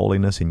understand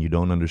holiness and you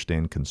don't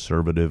understand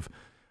conservative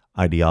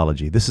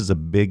ideology, this is a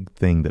big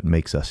thing that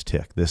makes us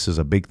tick. This is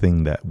a big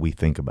thing that we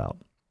think about.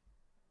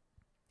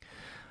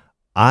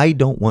 I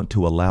don't want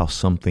to allow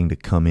something to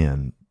come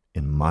in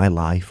my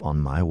life on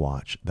my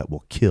watch that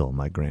will kill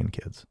my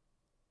grandkids.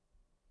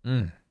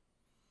 Mm.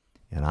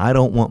 And I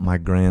don't want my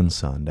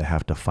grandson to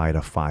have to fight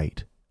a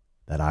fight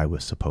that I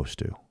was supposed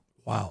to.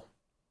 Wow.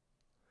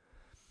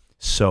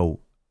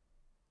 So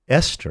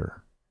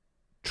Esther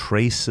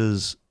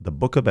traces, the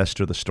book of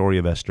Esther, the story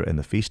of Esther, and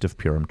the Feast of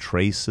Purim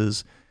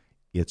traces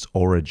its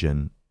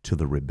origin to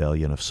the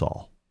rebellion of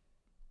Saul.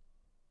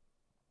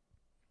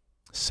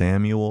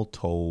 Samuel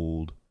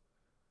told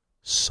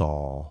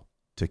Saul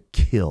to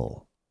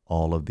kill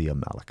all of the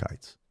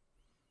Amalekites.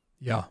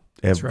 Yeah.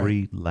 That's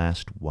Every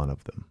last one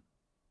of them.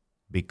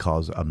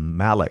 Because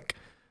Amalek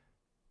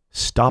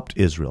stopped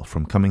Israel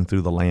from coming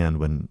through the land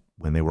when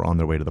they were on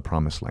their way to the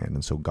promised land.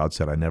 And so God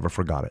said, I never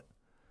forgot it.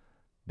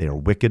 They are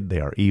wicked, they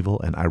are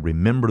evil, and I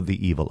remember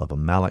the evil of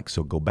Amalek,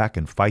 so go back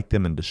and fight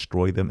them and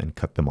destroy them and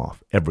cut them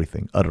off.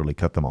 Everything, utterly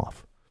cut them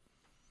off.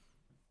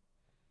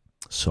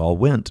 Saul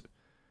went,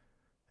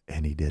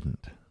 and he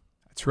didn't.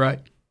 That's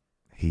right.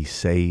 He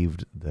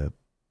saved the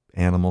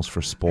animals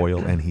for spoil,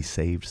 and he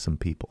saved some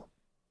people.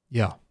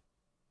 Yeah.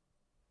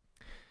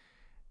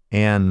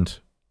 And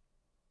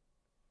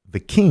the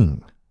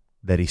king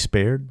that he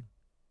spared,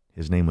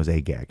 his name was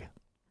Agag.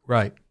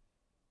 Right.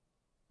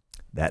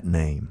 That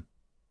name,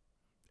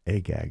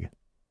 Agag,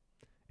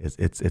 it's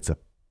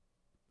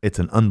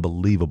an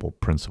unbelievable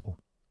principle.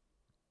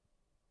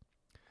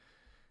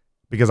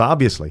 Because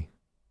obviously,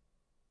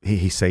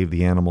 he saved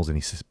the animals and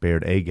he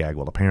spared Agag.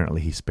 Well,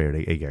 apparently he spared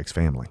Agag's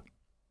family.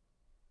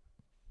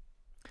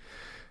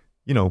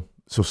 You know,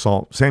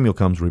 so Samuel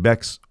comes,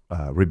 rebukes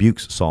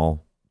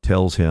Saul,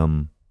 tells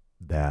him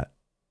that,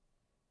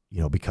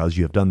 you know, because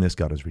you have done this,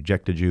 God has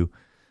rejected you.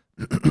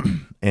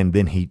 And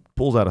then he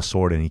pulls out a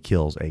sword and he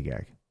kills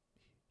Agag.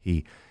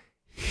 He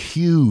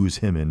hews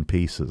him in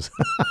pieces.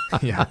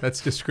 Yeah,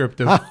 that's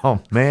descriptive.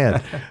 Oh,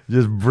 man.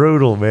 Just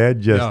brutal,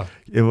 man. Yeah.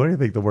 And what do you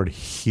think the word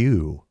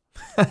hew?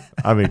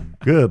 I mean,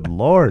 good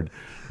Lord.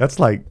 That's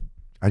like,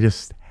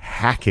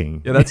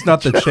 hacking. Yeah, that's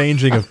not the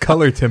changing of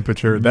color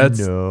temperature. That's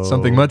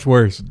something much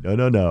worse.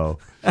 No.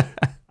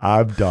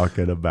 I'm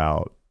talking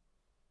about,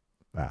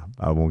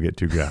 I won't get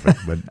too graphic,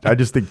 but I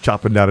just think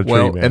chopping down a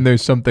tree, man. And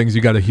there's some things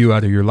you got to hew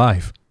out of your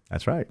life.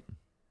 That's right.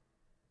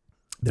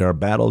 There are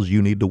battles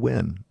you need to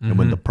win. Mm-hmm. And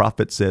when the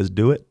prophet says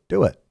do it,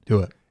 do it.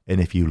 Do it.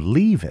 And if you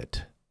leave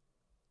it,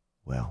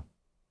 well,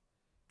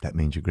 that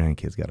means your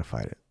grandkids got to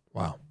fight it.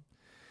 Wow.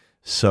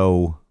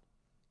 So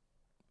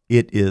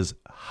it is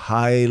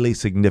highly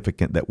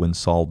significant that when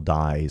Saul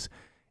dies,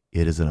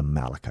 it is an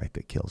Amalekite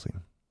that kills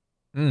him.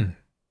 Mm.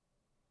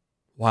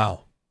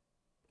 Wow.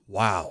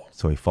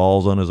 So he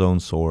falls on his own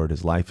sword.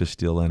 His life is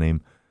still in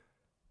him.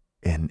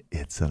 And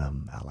it's an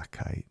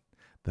Amalekite.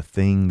 The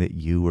thing that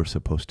you were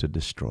supposed to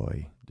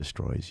destroy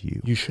destroys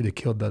you. You should have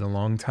killed that a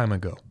long time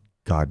ago.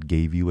 God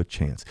gave you a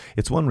chance.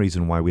 It's one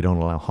reason why we don't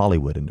allow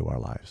Hollywood into our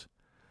lives.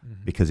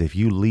 Mm-hmm. Because if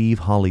you leave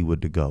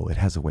Hollywood to go, it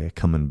has a way of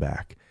coming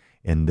back.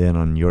 And then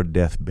on your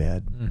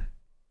deathbed,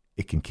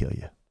 it can kill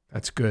you.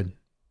 That's good.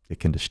 It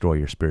can destroy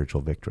your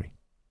spiritual victory.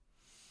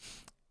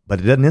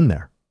 But it doesn't end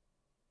there.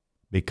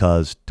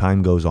 Because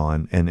time goes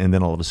on, and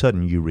then all of a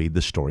sudden you read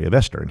the story of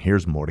Esther. And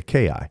here's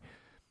Mordecai.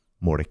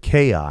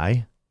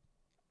 Mordecai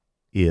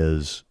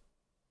is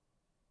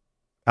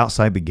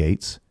outside the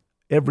gates.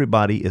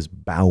 Everybody is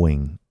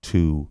bowing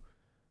to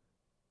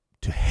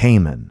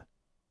Haman,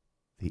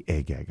 the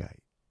Agagite.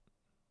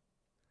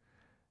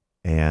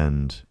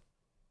 And,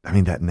 I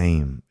mean, that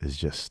name is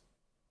just,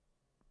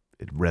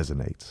 it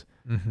resonates.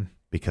 Mm-hmm.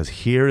 Because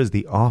here is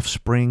the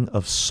offspring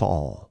of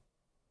Saul,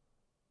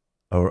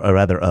 or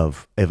rather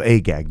of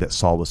Agag that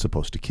Saul was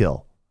supposed to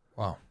kill.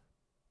 Wow.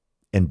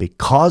 And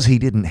because he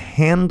didn't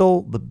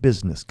handle the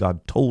business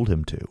God told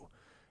him to,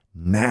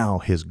 now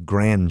his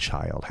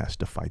grandchild has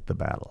to fight the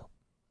battle.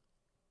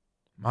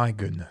 My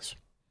goodness.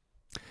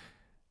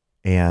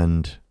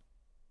 And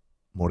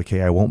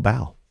Mordecai won't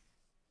bow.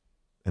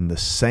 And the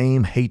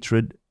same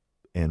hatred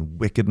and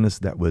wickedness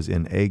that was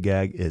in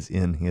Agag is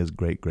in his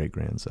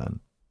great-great-grandson.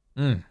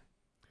 Mm.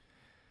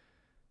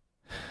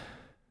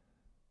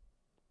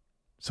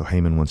 So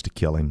Haman wants to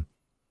kill him,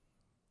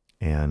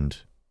 and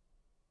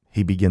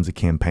he begins a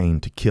campaign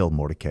to kill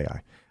Mordecai.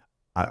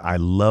 I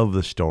love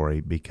the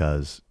story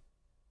because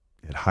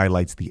it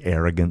highlights the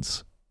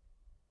arrogance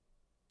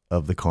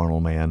of the carnal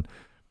man.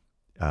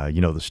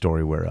 You know the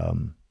story where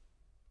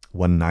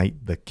one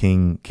night the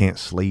king can't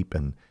sleep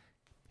and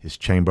his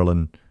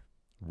chamberlain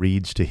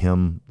reads to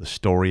him the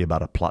story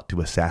about a plot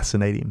to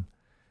assassinate him.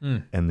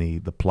 And the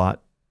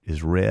plot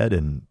is read,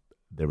 and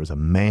there was a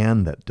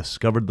man that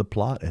discovered the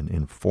plot and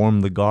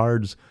informed the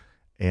guards.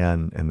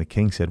 And the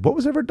king said, "What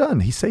was ever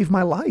done? He saved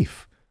my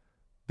life.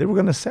 They were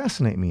going to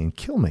assassinate me and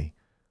kill me.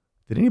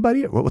 Did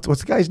anybody, what's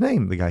the guy's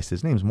name?" The guy said,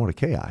 "His name's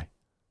Mordecai."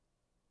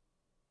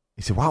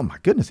 He said, "Wow, my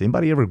goodness,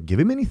 anybody ever give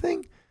him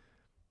anything?"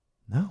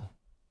 No,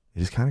 he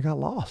just kind of got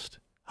lost.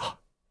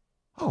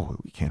 Oh,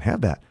 we can't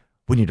have that.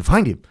 We need to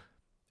find him,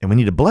 and we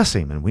need to bless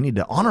him, and we need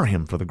to honor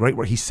him for the great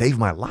work. He saved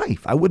my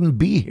life. I wouldn't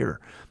be here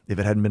if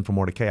it hadn't been for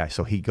Mordecai.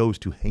 So he goes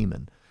to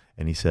Haman,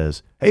 and he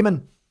says,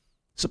 "Haman,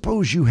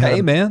 suppose you had..."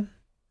 Hey, man.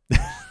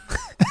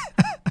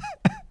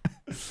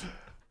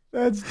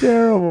 That's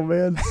terrible,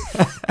 man.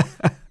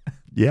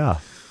 Yeah.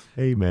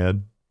 Hey,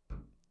 man.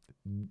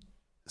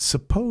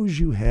 Suppose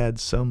you had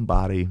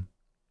somebody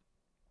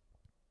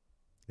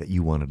that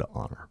you wanted to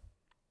honor,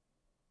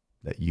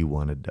 that you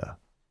wanted to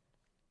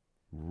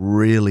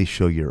really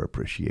show your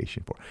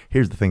appreciation for.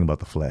 Here's the thing about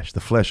the flesh. The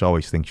flesh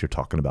always thinks you're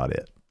talking about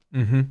it.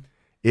 Mm-hmm.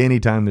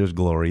 Anytime there's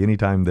glory,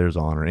 anytime there's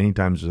honor,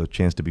 anytime there's a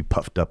chance to be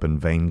puffed up and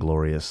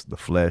vainglorious, the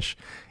flesh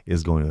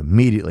is going to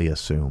immediately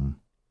assume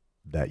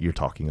that you're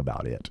talking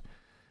about it.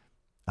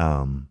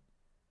 And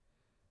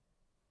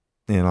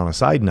on a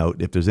side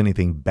note, if there's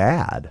anything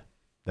bad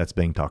that's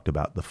being talked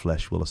about, the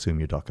flesh will assume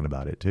you're talking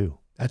about it too.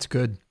 That's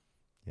good.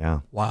 Yeah.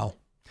 Wow.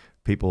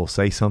 People will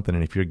say something,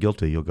 and if you're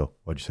guilty, you'll go,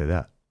 "Why'd you say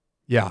that?"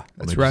 Yeah,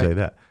 that's Why'd right. you say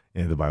that?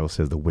 And the Bible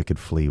says the wicked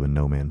flee when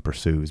no man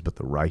pursues, but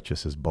the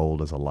righteous is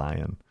bold as a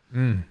lion.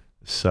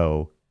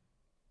 So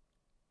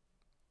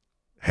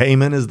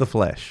Haman is the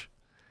flesh,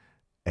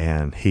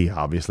 and he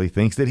obviously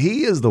thinks that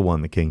he is the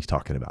one the king's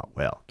talking about.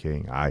 Well,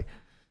 king, I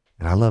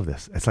love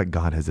this. It's like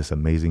God has this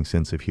amazing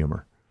sense of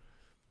humor.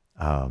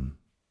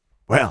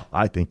 Well,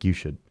 I think you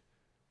should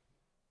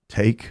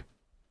take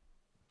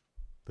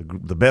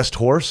the best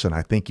horse, and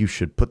I think you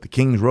should put the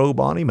king's robe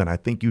on him, and I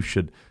think you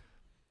should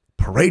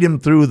parade him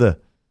through the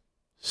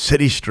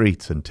city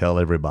streets and tell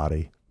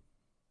everybody,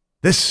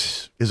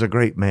 this is a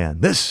great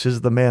man. This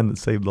is the man that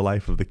saved the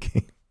life of the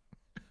king.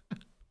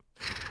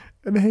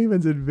 And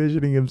Haman's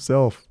envisioning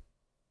himself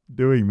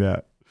doing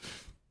that.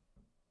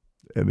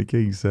 And the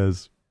king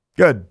says,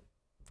 "Good,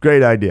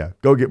 great idea.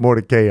 Go get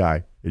Mordecai,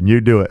 and you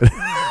do it."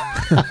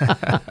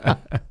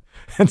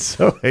 And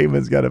so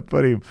Haman's got to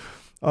put him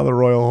on the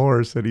royal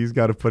horse, and he's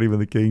got to put him in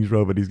the king's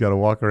robe, and he's got to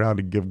walk around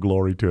and give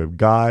glory to him.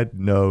 God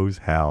knows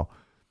how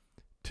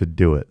to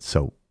do it.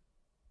 So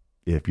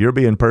if you're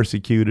being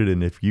persecuted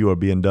and if you are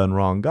being done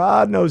wrong,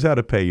 God knows how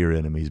to pay your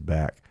enemies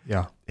back.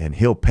 Yeah. And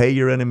he'll pay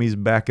your enemies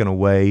back in a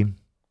way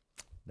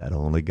that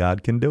only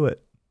God can do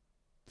it.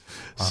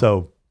 Wow.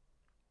 So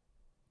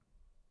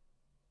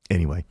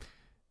anyway,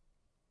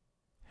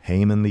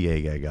 Haman the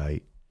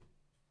Agagite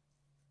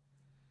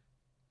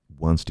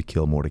wants to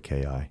kill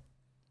Mordecai.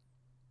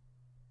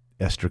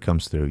 Esther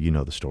comes through, you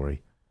know the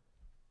story,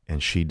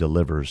 and she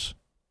delivers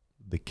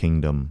the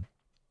kingdom.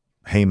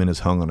 Haman is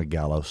hung on a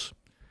gallows.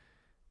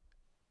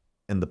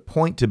 And the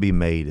point to be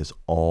made is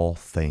all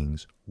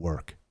things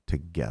work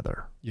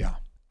together. Yeah.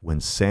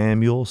 When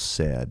Samuel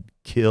said,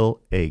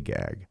 "Kill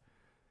Agag,"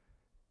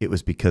 it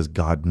was because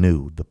God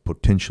knew the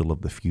potential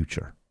of the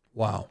future.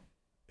 Wow.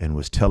 And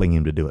was telling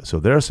him to do it. So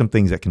there are some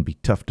things that can be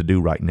tough to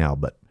do right now,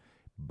 but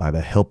by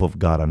the help of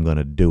God, I'm going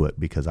to do it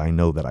because I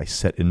know that I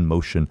set in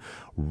motion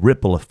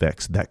ripple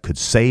effects that could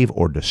save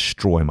or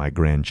destroy my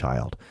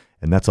grandchild.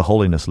 And that's a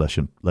holiness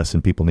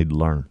lesson people need to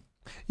learn.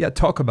 Yeah,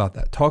 talk about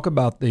that. Talk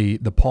about the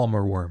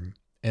palmer worm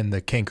and the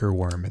canker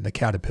worm and the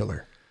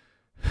caterpillar.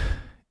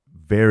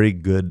 Very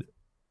good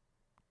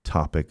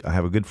topic. I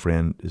have a good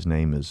friend. His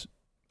name is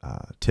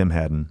Tim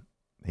Haddon.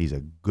 He's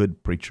a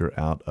good preacher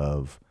out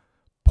of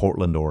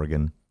Portland,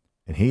 Oregon,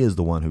 and he is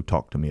the one who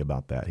talked to me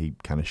about that. He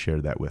kind of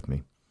shared that with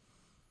me.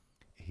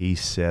 He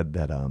said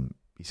that,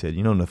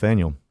 you know,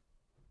 Nathaniel,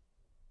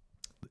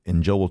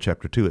 in Joel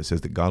chapter 2, it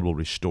says that God will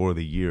restore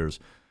the years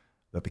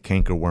that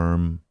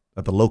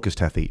the locust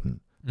hath eaten,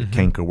 the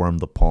cankerworm,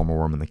 the palmer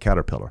worm, and the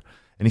caterpillar.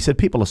 And he said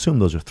people assume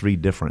those are three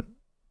different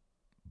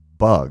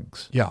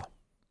bugs. Yeah.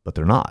 But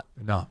they're not.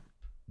 They're not.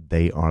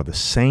 They are the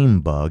same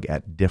bug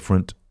at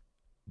different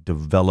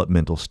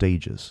developmental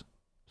stages.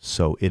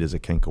 So it is a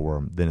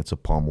cankerworm, then it's a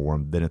palmer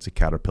worm, then it's a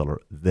caterpillar,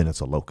 then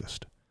it's a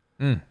locust.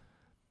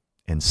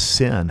 And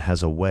sin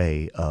has a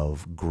way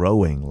of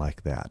growing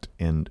like that.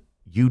 And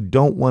you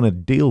don't want to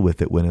deal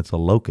with it when it's a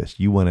locust.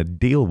 You want to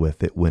deal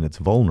with it when it's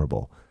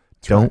vulnerable.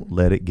 Don't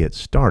let it get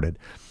started.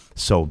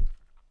 So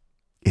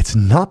it's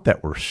not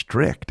that we're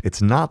strict.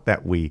 It's not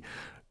that we're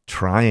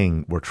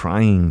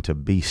trying to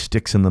be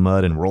sticks in the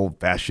mud and we're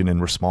old-fashioned and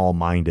we're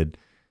small-minded.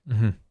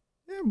 Yeah,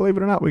 believe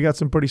it or not, we got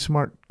some pretty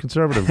smart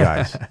conservative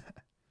guys.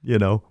 You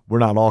know, we're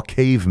not all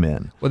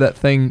cavemen. Well, that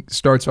thing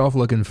starts off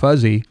looking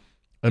fuzzy,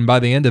 and by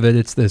the end of it,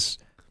 it's this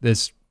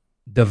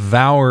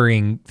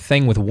devouring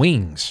thing with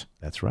wings.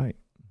 That's right.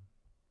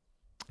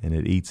 And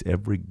it eats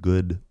every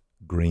good,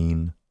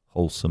 green,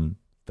 wholesome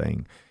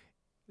thing.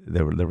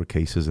 There were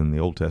cases in the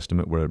Old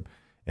Testament where,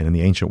 and in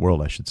the ancient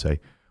world, I should say,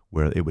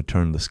 where it would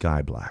turn the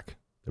sky black.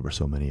 There were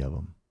so many of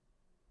them.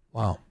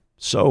 Wow.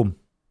 So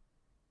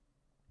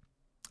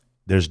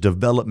there's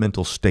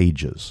developmental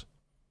stages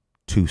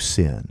to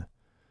sin,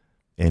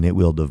 and it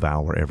will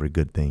devour every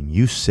good thing.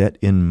 You set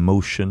in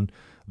motion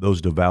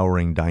those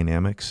devouring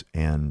dynamics,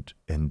 and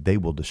they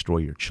will destroy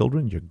your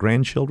children, your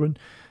grandchildren,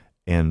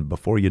 and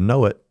before you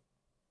know it,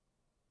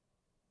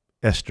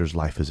 Esther's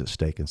life is at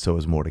stake, and so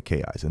is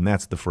Mordecai's. And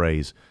that's the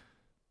phrase,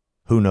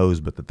 who knows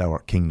but that thou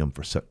art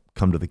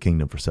come to the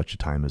kingdom for such a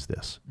time as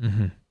this.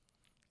 Mm-hmm.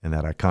 And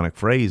that iconic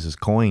phrase is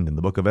coined, and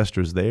the book of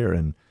Esther is there,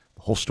 and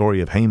the whole story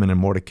of Haman and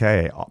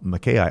Mordecai,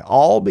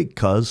 all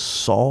because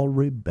Saul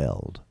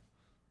rebelled,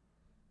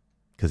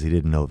 because he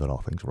didn't know that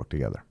all things work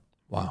together.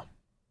 Wow.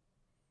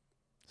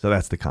 So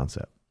that's the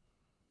concept.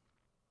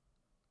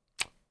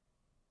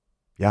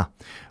 Yeah,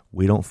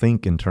 we don't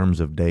think in terms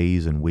of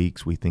days and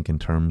weeks. We think in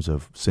terms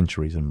of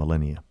centuries and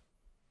millennia.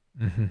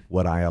 Mm-hmm.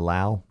 What I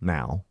allow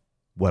now,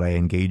 what I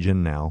engage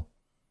in now,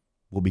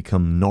 will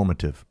become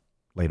normative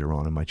later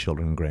on in my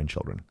children and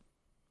grandchildren.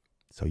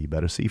 So you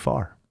better see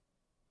far.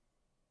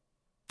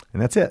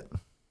 And that's it.